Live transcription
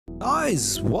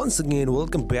Guys, once again,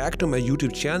 welcome back to my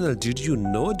YouTube channel. Did you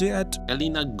know that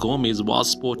Selena Gomez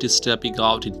was spotted stepping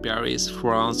out in Paris,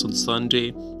 France on Sunday,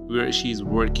 where she is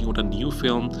working on a new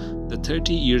film. The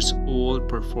 30-year-old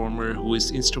performer, who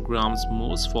is Instagram's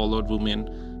most followed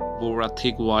woman, wore a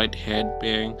thick white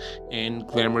headband and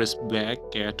glamorous black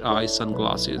cat-eye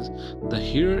sunglasses. The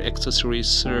hair accessories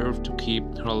served to keep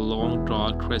her long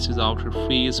dark tresses out her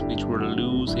face, which were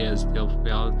loose as they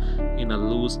fell in a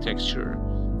loose texture.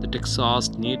 The Texas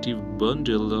native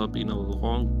bundled up in a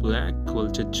long black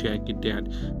quilted jacket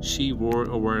that she wore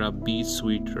over a beach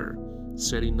sweater.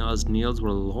 Selena's nails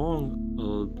were long,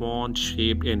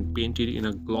 almond-shaped and painted in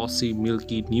a glossy,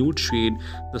 milky nude shade.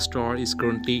 The star is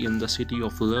currently in the city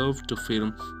of Love to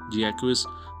film Jacques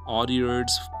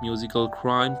Audier's musical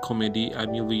crime comedy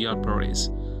Emilia Paris.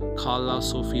 Carla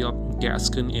Sofia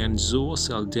Gascon and Zoe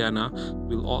Saldana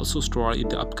will also star in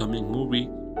the upcoming movie,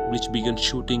 which began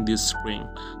shooting this spring.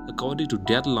 According to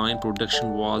Deadline,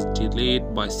 production was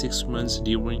delayed by 6 months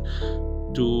due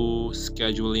to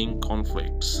scheduling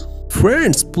conflicts.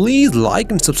 friends, please like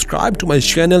and subscribe to my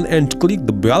channel and click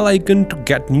the bell icon to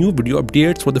get new video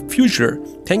updates for the future.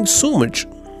 Thanks so much.